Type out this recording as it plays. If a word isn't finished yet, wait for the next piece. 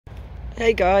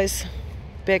Hey guys,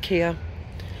 Beck here.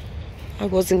 I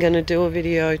wasn't going to do a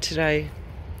video today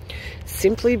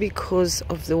simply because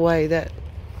of the way that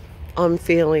I'm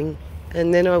feeling,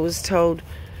 and then I was told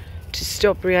to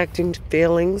stop reacting to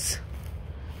feelings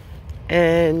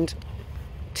and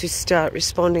to start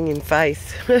responding in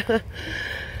faith.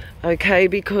 Okay,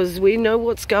 because we know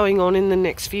what's going on in the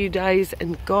next few days,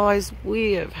 and guys,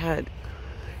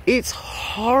 it's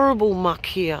horrible muck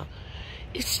here.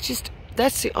 It's just,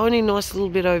 that's the only nice little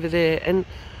bit over there. And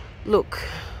look,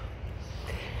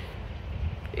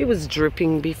 it was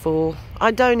dripping before.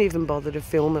 I don't even bother to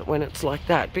film it when it's like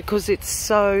that because it's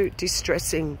so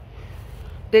distressing.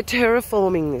 They're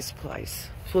terraforming this place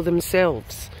for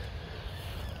themselves.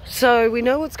 So we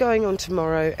know what's going on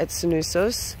tomorrow at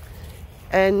Cern,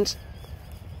 and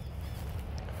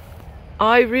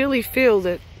I really feel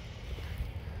that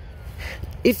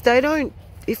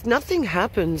if nothing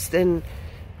happens, then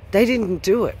they didn't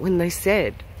do it when they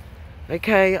said.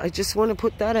 Okay, I just want to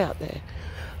put that out there.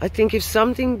 I think if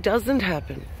something doesn't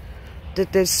happen,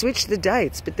 that they've switched the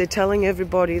dates, but they're telling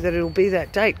everybody that it'll be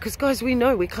that date. Because guys, we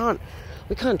know we can't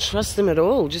trust them at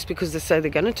all just because they say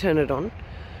they're going to turn it on.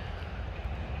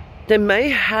 They may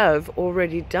have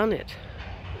already done it.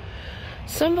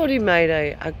 Somebody made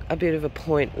a bit of a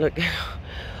point. Look,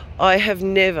 I have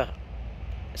never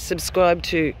subscribed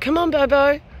to, come on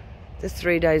Bobo, the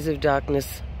 3 days of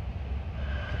darkness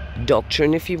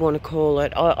doctrine, if you want to call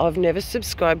it. I've never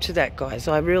subscribed to that, guys.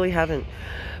 I really haven't.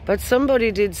 But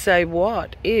somebody did say,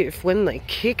 what if when they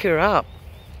kick her up,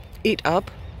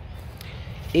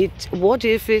 what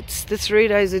if it's the 3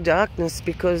 days of darkness,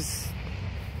 because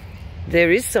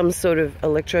there is some sort of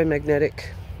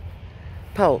electromagnetic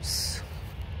pulse,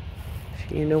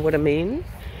 you know what I mean?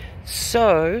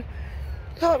 So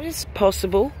it's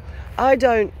possible.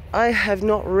 I have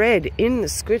not read in the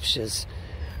scriptures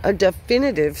a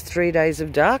definitive 3 days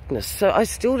of darkness, so I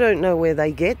still don't know where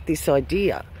they get this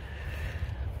idea.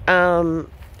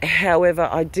 However,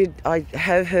 I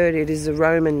have heard it is a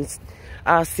Roman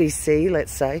RCC,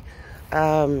 let's say.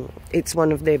 It's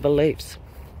one of their beliefs,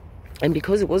 and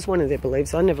because it was one of their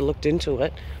beliefs, I never looked into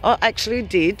it. I actually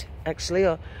did.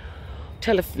 I'll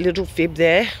tell a little fib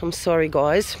there. I'm sorry,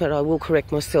 guys, but I will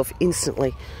correct myself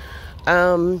instantly.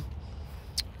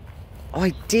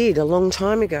 I did a long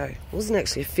time ago. It wasn't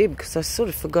actually a fib because I sort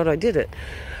of forgot I did it.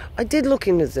 I did look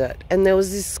into that, and there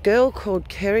was this girl called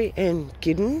Kerry Ann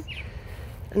Giddon,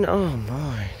 and oh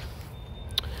my,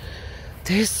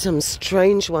 there's some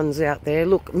strange ones out there.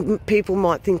 Look, people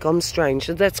might think I'm strange,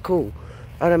 so that's cool.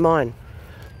 I don't mind.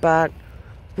 But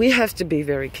we have to be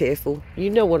very careful. You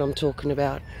know what I'm talking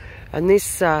about. And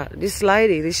this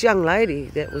young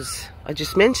lady I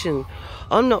just mentioned,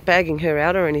 I'm not bagging her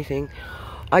out or anything.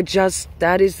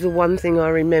 That is the one thing I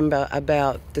remember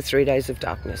about the 3 days of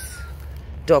darkness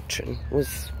doctrine,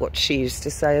 was what she used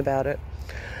to say about it.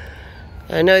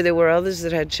 I know there were others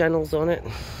that had channels on it.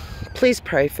 Please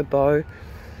pray for Bo.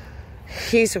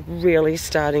 He's really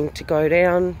starting to go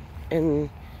down, and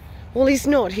well, he's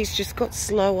not. He's just got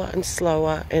slower and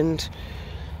slower, and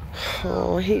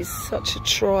oh, he's such a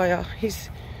trier. He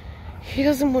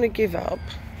doesn't want to give up.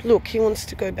 Look, he wants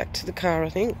to go back to the car, I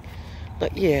think.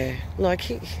 But yeah, like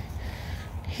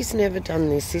he's never done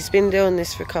this. He's been doing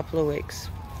this for a couple of weeks.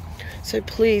 So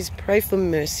please pray for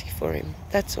mercy for him.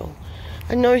 That's all.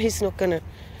 I know he's not going to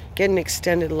get an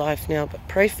extended life now, but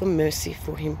pray for mercy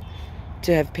for him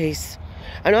to have peace.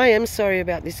 And I am sorry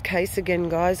about this case again,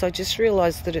 guys. I just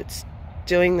realised that it's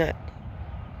doing that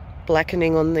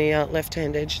blackening on the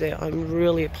left-hand edge there. I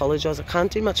really apologise. I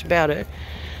can't do much about it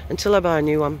until I buy a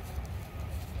new one.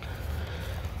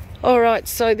 Alright,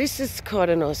 so this is quite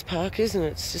a nice park, isn't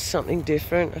it? It's just something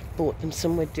different. I've bought them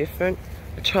somewhere different.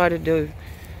 I try to do,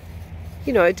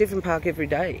 you know, a different park every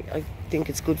day. I think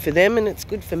it's good for them and it's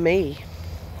good for me.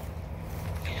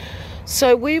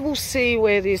 So we will see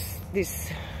where this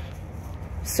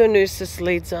Cern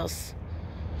leads us,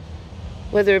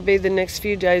 whether it be the next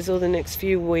few days or the next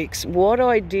few weeks. What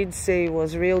I did see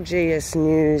was Real GS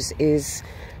News is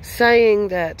saying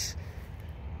that,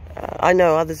 I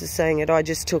know others are saying it, I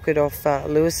just took it off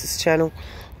Lewis's channel,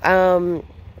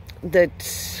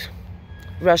 that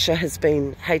Russia has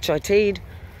been HIT'd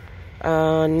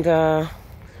and the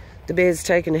bear's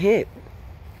taken a hit.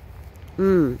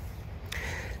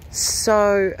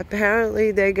 So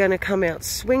apparently they're going to come out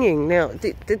swinging. Now,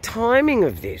 the timing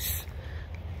of this,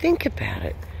 think about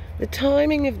it, the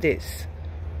timing of this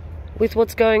with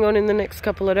what's going on in the next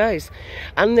couple of days.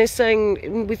 And they're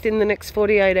saying within the next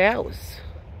 48 hours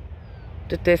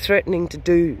that they're threatening to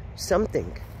do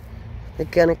something. They're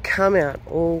going to come out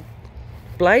all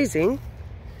blazing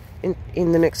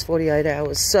in the next 48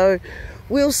 hours. So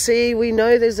we'll see. We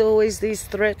know there's always these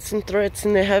threats, and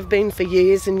there have been for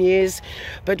years and years,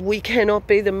 but we cannot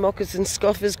be the mockers and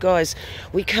scoffers, guys.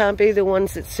 We can't be the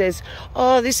ones that says,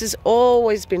 oh, this has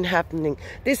always been happening.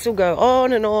 This will go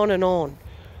on and on and on.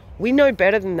 We know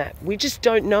better than that. We just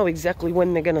don't know exactly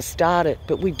when they're going to start it,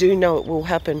 but we do know it will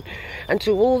happen. And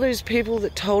to all those people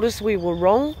that told us we were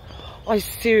wrong, I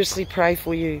seriously pray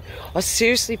for you. I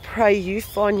seriously pray you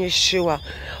find Yeshua.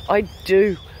 I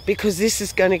do. Because this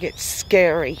is going to get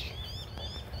scary.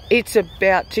 It's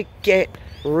about to get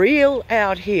real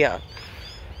out here.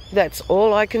 That's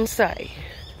all I can say.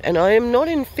 And I am not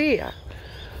in fear.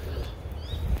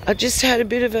 I just had a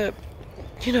bit of a,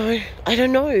 I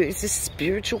don't know, it's a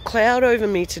spiritual cloud over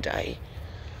me today.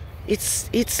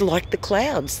 It's like the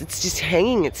clouds. It's just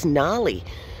hanging. It's gnarly.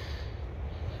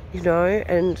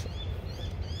 And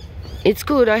it's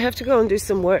good. I have to go and do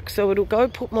some work, so it'll go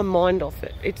put my mind off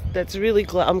it.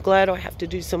 I'm glad I have to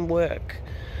do some work.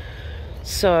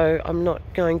 So I'm not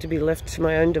going to be left to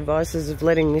my own devices of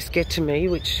letting this get to me,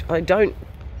 which I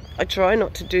try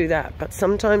not to do that. But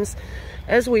sometimes,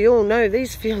 as we all know,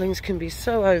 these feelings can be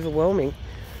so overwhelming.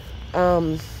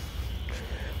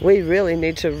 We really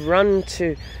need to run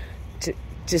to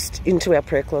just into our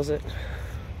prayer closet.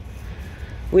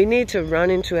 We need to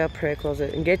run into our prayer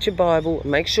closet and get your Bible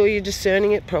and make sure you're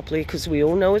discerning it properly, because we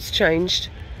all know it's changed.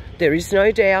 There is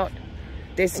no doubt.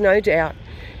 There's no doubt.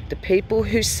 The people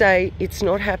who say it's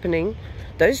not happening,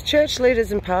 those church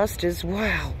leaders and pastors,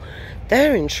 wow,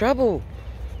 they're in trouble.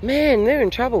 Man, they're in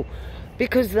trouble,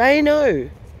 because they know,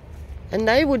 and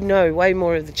they would know way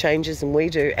more of the changes than we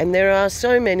do. And there are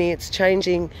so many, it's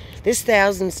changing. There's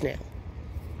thousands now.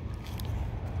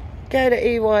 Go to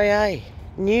EYA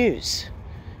News.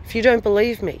 If you don't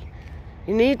believe me,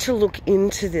 you need to look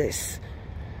into this.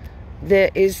 There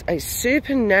is a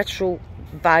supernatural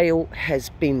veil has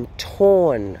been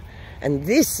torn, and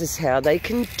this is how they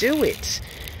can do it,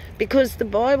 because the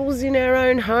Bibles in our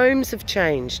own homes have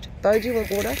changed. Bo, do you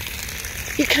want water?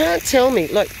 You can't tell me.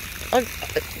 Like,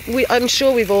 I'm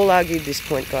sure we've all argued this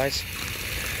point, guys.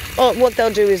 Oh, what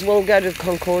they'll do is, we'll go to the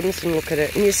concordance and look at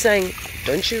it, and you're saying,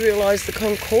 don't you realise the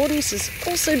concordance has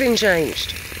also been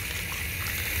changed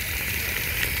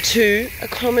to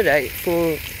accommodate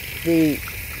for the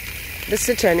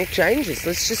satanic changes?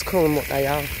 Let's just call them what they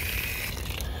are.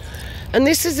 And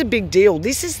this is a big deal.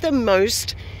 This is the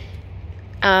most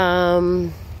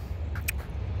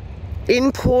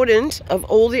important of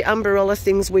all the umbrella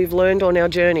things we've learned on our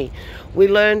journey. We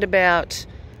learned about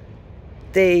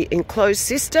the enclosed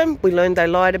system. We learned they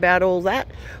lied about all that.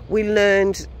 We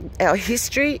learned our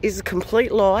history is a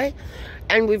complete lie.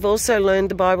 And we've also learned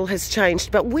the Bible has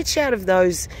changed. But which out of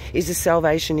those is a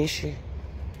salvation issue?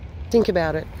 Think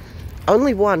about it.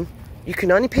 Only one. You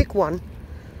can only pick one,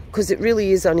 because it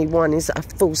really is only one, is a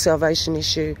full salvation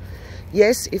issue.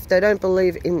 Yes, if they don't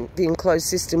believe in the enclosed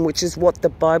system, which is what the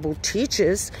Bible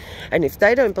teaches, and if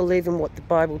they don't believe in what the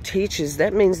Bible teaches,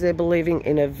 that means they're believing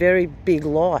in a very big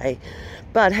lie.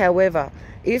 But however,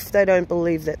 if they don't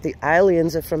believe that the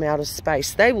aliens are from outer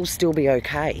space, they will still be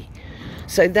okay.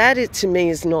 So that, to me,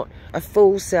 is not a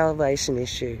full salvation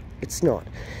issue. It's not.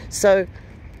 So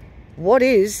what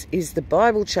is the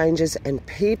Bible changes, and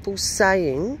people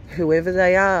saying, whoever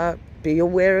they are, be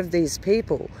aware of these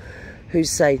people who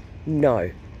say,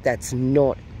 no, that's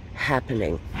not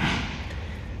happening.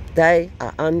 They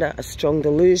are under a strong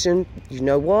delusion. You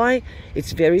know why?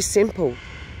 It's very simple.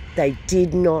 They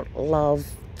did not love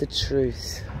the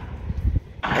truth.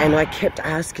 And I kept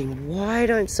asking, why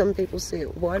don't some people see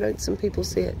it? Why don't some people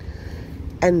see it?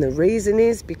 And the reason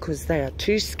is because they are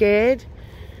too scared.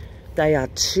 They are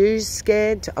too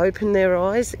scared to open their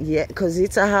eyes. Yeah, because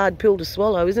it's a hard pill to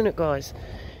swallow, isn't it, guys?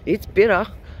 It's bitter.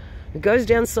 It goes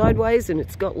down sideways and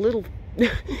it's got little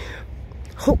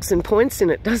hooks and points in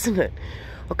it, doesn't it?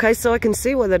 Okay, so I can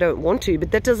see why they don't want to,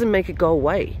 but that doesn't make it go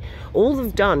away. All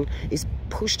they've done is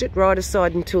pushed it right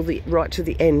aside until right to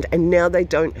the end, and now they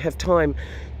don't have time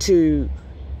to,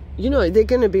 they're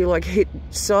going to be like hit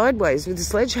sideways with a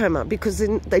sledgehammer, because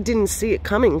they didn't see it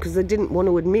coming, because they didn't want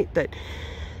to admit that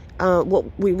what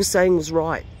we were saying was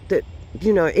right. That,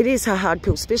 it is a hard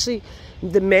pill, especially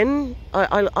the men.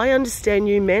 I understand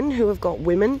you men who have got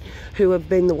women who have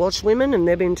been the watchwomen and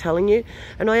they've been telling you,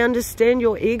 and I understand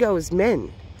your ego as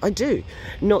men. I do.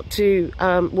 Not to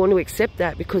want to accept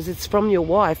that because it's from your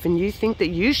wife and you think that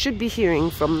you should be hearing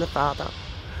from the father.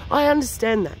 I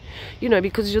understand that,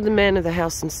 because you're the man of the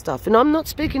house and stuff. And I'm not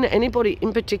speaking to anybody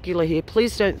in particular here.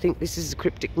 Please don't think this is a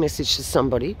cryptic message to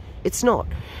somebody. It's not.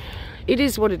 It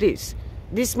is what it is.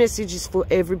 This message is for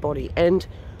everybody. And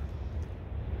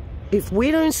If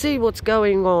we don't see what's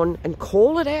going on and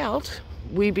call it out,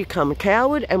 we become a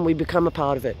coward and we become a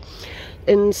part of it.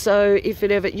 And so if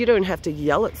it ever, you don't have to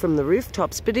yell it from the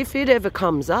rooftops, but if it ever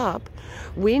comes up,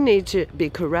 we need to be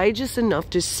courageous enough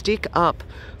to stick up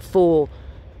for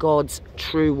God's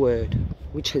true word,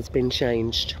 which has been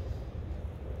changed.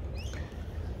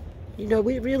 You know,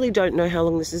 we really don't know how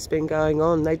long this has been going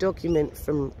on. They document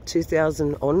from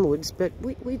 2000 onwards, but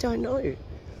we don't know. It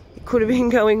could have been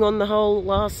going on the whole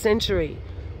last century,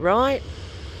 right?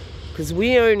 Because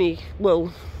we only,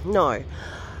 well, no.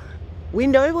 We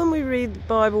know when we read the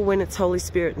Bible when it's Holy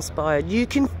Spirit inspired. You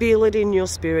can feel it in your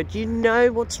spirit. You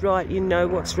know what's right. You know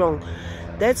what's wrong.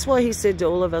 That's why he said to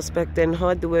all of us back then,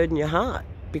 hide the word in your heart,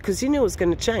 because he knew it was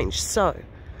going to change. So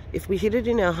if we hid it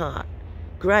in our heart,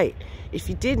 great. If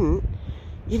you didn't,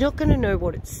 you're not going to know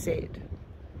what it said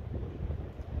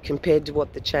compared to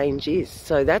what the change is.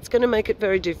 So that's going to make it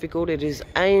very difficult. It is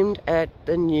aimed at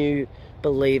the new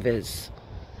believers,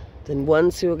 the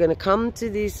ones who are going to come to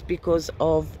this because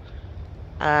of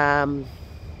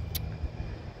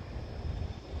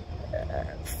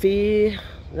fear.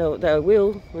 There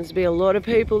will. There's be a lot of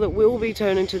people that will be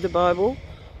turning to the Bible.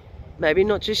 Maybe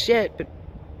not just yet, but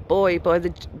boy, by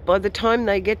the time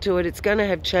they get to it, it's going to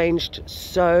have changed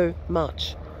so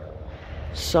much.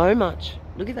 So much.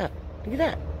 Look at that. Look at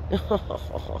that.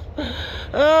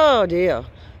 Oh dear.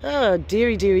 Oh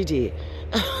dearie, dearie, dear.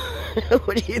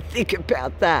 What do you think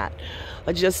about that?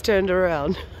 I just turned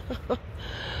around.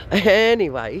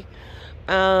 Anyway,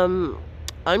 I'm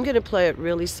going to play it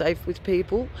really safe with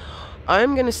people.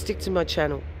 I'm going to stick to my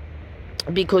channel,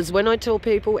 because when I tell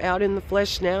people out in the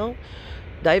flesh now,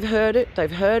 they've heard it,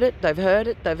 they've heard it, they've heard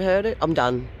it, they've heard it, I'm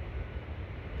done.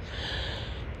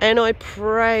 And I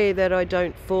pray that I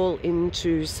don't fall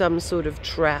into some sort of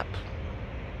trap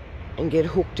and get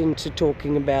hooked into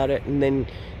talking about it and then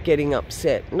getting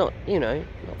upset. Not, you know,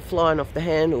 not flying off the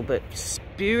handle, but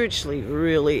spiritually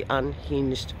really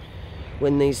unhinged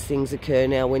when these things occur.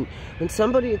 Now, when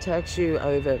somebody attacks you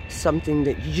over something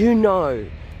that you know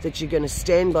that you're going to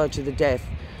stand by to the death,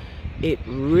 it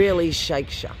really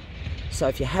shakes you. So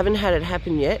if you haven't had it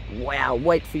happen yet, wow,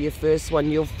 wait for your first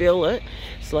one. You'll feel it.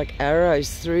 It's like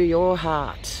arrows through your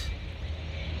heart.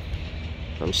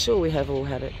 I'm sure we have all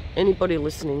had it. Anybody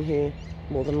listening here,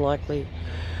 more than likely.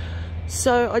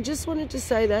 So I just wanted to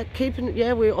say that.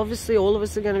 We're obviously, all of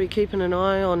us are going to be keeping an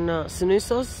eye on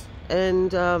Sanusos,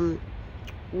 and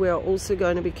we're also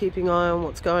going to be keeping an eye on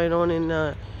what's going on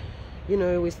in, you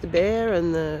know, with the bear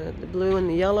and the blue and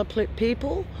the yellow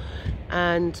people.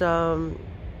 And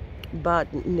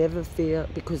but never fear,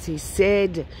 because he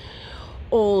said,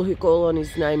 all who call on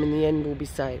his name in the end will be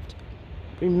saved.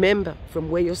 Remember from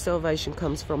where your salvation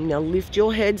comes from. Now lift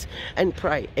your heads and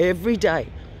pray every day.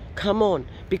 Come on,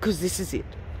 because this is it.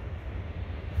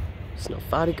 It's not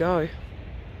far to go.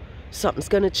 Something's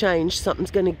going to change.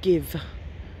 Something's going to give.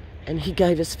 And he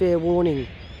gave us fair warning.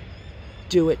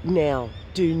 Do it now.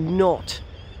 Do not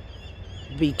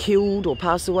be killed or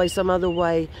pass away some other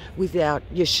way without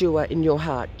Yeshua in your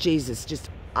heart. Jesus, just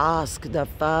ask the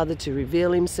Father to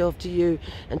reveal himself to you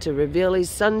and to reveal his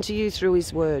Son to you through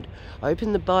his word.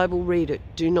 Open the Bible, read it.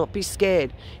 Do not be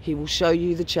scared. He will show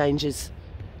you the changes.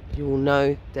 You will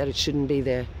know that it shouldn't be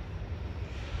there.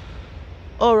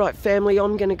 All right, family,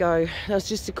 I'm going to go. That was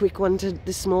just a quick one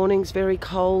this morning. It's very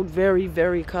cold, very,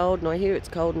 very cold. And I hear it's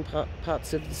cold in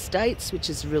parts of the States, which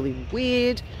is really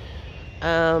weird.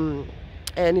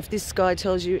 And if this guy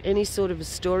tells you any sort of a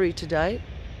story today,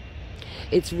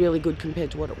 it's really good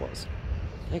compared to what it was.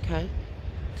 Okay?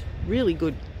 It's really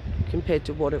good compared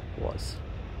to what it was.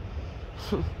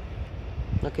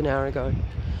 Like an hour ago.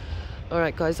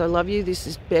 Alright guys, I love you. This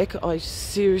is Beck. I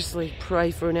seriously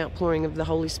pray for an outpouring of the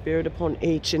Holy Spirit upon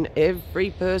each and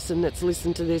every person that's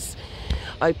listened to this.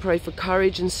 I pray for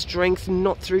courage and strength,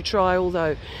 not through trial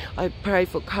though. I pray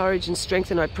for courage and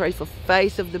strength, and I pray for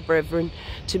faith of the brethren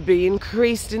to be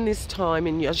increased in this time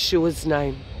in Yeshua's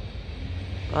name.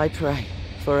 I pray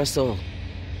for us all.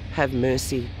 Have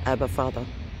mercy, Abba Father.